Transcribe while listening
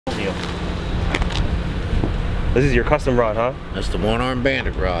deal. This is your custom rod, huh? That's the one-arm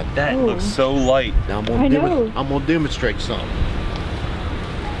bandit rod. That looks so light. Now I'm gonna demonstrate something.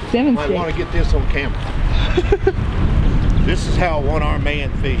 Demonstrate. I want to get this on camera. This is how a one-armed man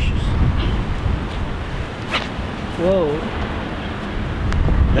fishes. Whoa.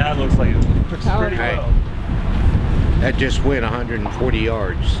 That looks like it looks pretty well. That just went 140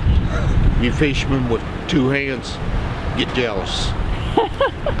 yards. You fishermen with 2 hands get jealous.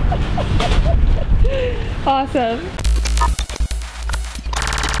 Awesome.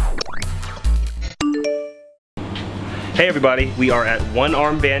 Hey everybody, we are at One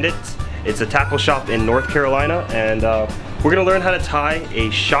Arm Bandits. It's a tackle shop in North Carolina, and we're gonna learn how to tie a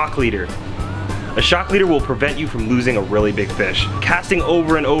shock leader. A shock leader will prevent you from losing a really big fish. Casting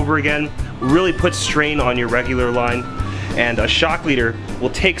over and over again really puts strain on your regular line, and a shock leader will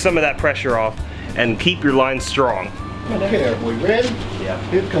take some of that pressure off and keep your line strong. Okay, are we ready? Yeah.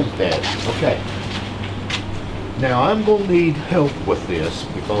 Here comes Dad. Okay. Now I'm going to need help with this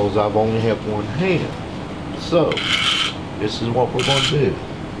because I've only have one hand. So, this is what we're going to do.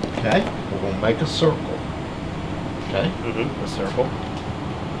 Okay? We're going to make a circle. Okay? A circle.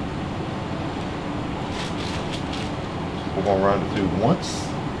 We're going to run it through once.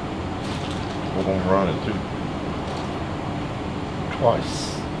 We're going to run it through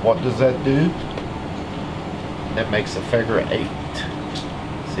twice. What does that do? That makes a figure of 8.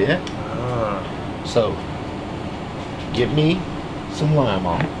 See it? So, give me some lime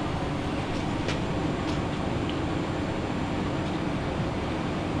on it.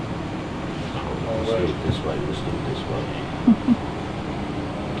 Let's do it this way. Let's do it this way.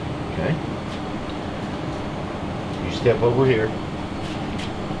 Okay. You step over here.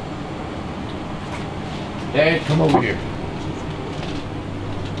 Dad, come over here.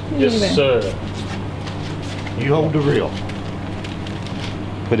 Yes, sir. You hold the reel.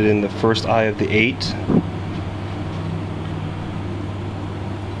 Put it in the first eye of the 8.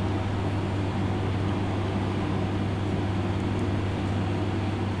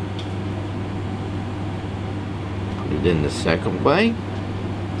 Put it in the second way.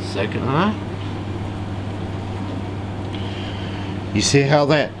 Second eye. You see how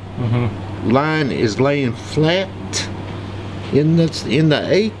that line is laying flat in the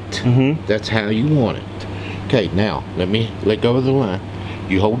 8? That's how you want it. Okay, now let go of the line.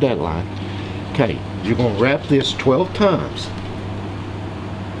 You hold that line. Okay, you're gonna wrap this 12 times.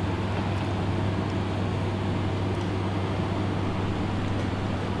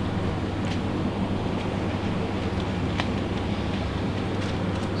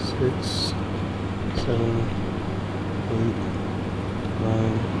 Six, 7, 8,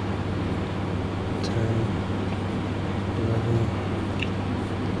 9, 10,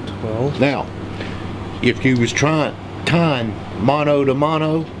 11, 12. Now, if you was tying mono to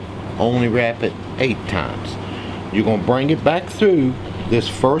mono, only wrap it 8 times. You're gonna bring it back through this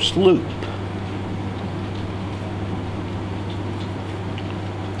first loop.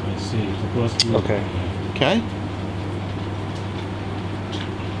 I see. It's supposed to be. Okay. Okay?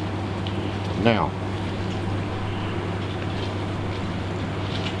 Now,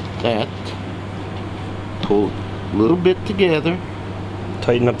 that, pull a little bit together.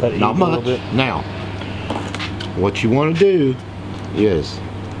 Tighten up that 8 Not a little much. bit. Now, what you want to do is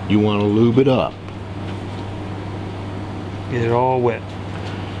you want to lube it up. Get it all wet.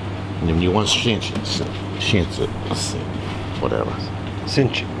 And then you want to cinch it. Whatever.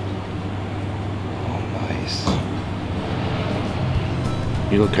 Cinch it. Oh, nice.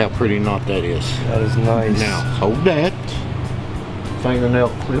 You look how pretty knot that is. That is nice. Now, hold that. Fingernail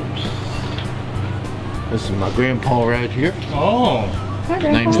clips. This is my grandpa right here. Oh,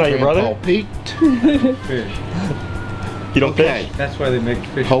 Name's not your brother? Grandpa Pete. fish. You don't Okay. fish? That's why they make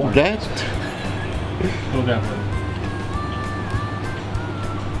fish. Hold that. Hold that one.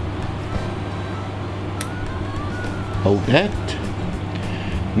 Hold that.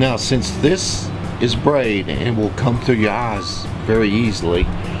 Now, since this is braid and will come through your eyes very easily,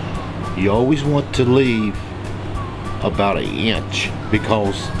 you always want to leave about 1 inch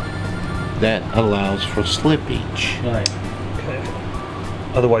because that allows for slippage. Right. Okay.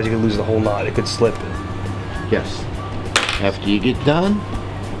 Otherwise, you could lose the whole knot. It could slip. Yes. After you get done,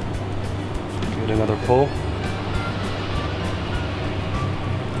 Give it another pull.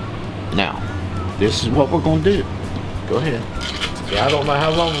 now, this is what we're going to do. Go ahead. Yeah, I don't know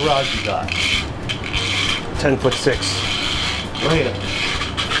how long the rod you got. 10'6". Go ahead.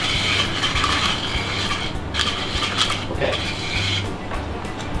 Okay.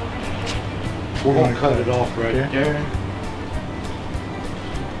 We're going to cut it off right there.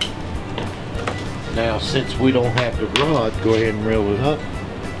 Now, since we don't have the rod, go ahead and reel it up.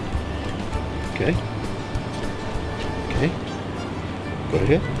 Okay. Okay. Go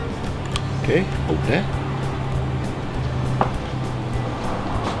ahead. Okay, hold that.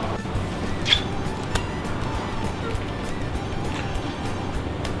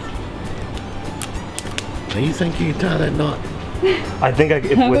 Now you think you can tie that knot? I think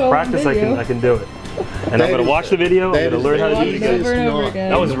if with practice I can do it. And I'm gonna watch the video. I'm gonna learn how to do it over and over again. again.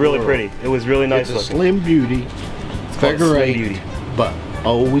 That was really pretty. It was really nice. It's a slim beauty, figure eight. But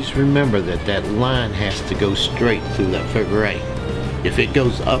always remember that that line has to go straight through that figure eight. If it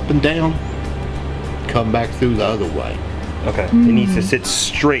goes up and down, come back through the other way. Okay. It needs to sit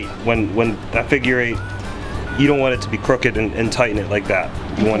straight when that figure eight. You don't want it to be crooked and tighten it like that.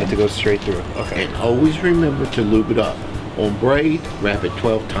 You want it to go straight through. Okay. And always remember to lube it up. On braid, wrap it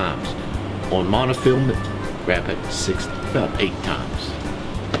 12 times. On monofilament, wrap it about 8 times.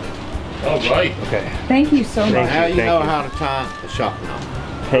 All right. Okay. Thank you so much. Now you Thank know you. how to tie a shock knot.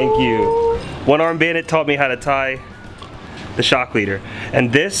 Thank you. One Arm Bandit taught me how to tie the shock leader,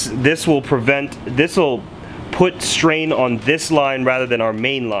 and this will put strain on this line rather than our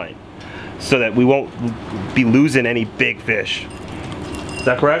main line, so that we won't be losing any big fish. Is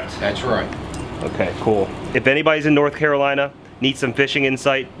that correct? That's right. Okay, cool. If anybody's in North Carolina, needs some fishing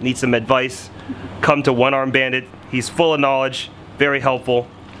insight, needs some advice, come to One Arm Bandit. He's full of knowledge, very helpful,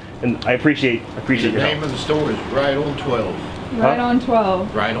 and I appreciate The your name help. of the store is Right on 12. Right on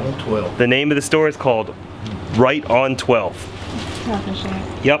 12. Right on 12. The name of the store is called Right on 12. Tackle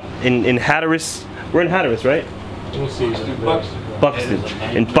shop. Yep, in Hatteras. We're in Hatteras, right? We'll see. Buxton.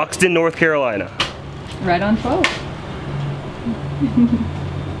 In Buxton, North Carolina. Right on 12.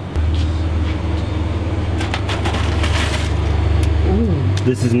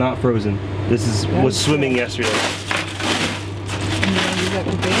 This is not frozen. This was swimming yesterday. And you're gonna use that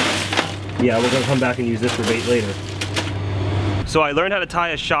for bait? Yeah, we're gonna come back and use this for bait later. So I learned how to tie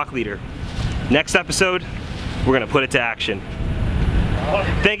a shock leader. Next episode, we're gonna put it to action.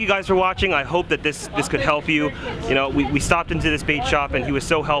 Thank you guys for watching. I hope that this could help you. You know, we stopped into this bait shop and he was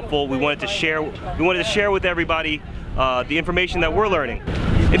so helpful. We wanted to share with everybody the information that we're learning.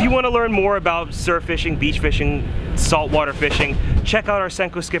 If you want to learn more about surf fishing, beach fishing, saltwater fishing, check out our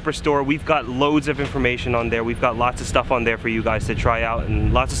Senko Skipper store. We've got loads of information on there. We've got lots of stuff on there for you guys to try out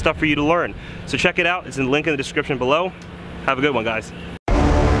and lots of stuff for you to learn. So check it out. It's in the link in the description below. Have a good one, guys.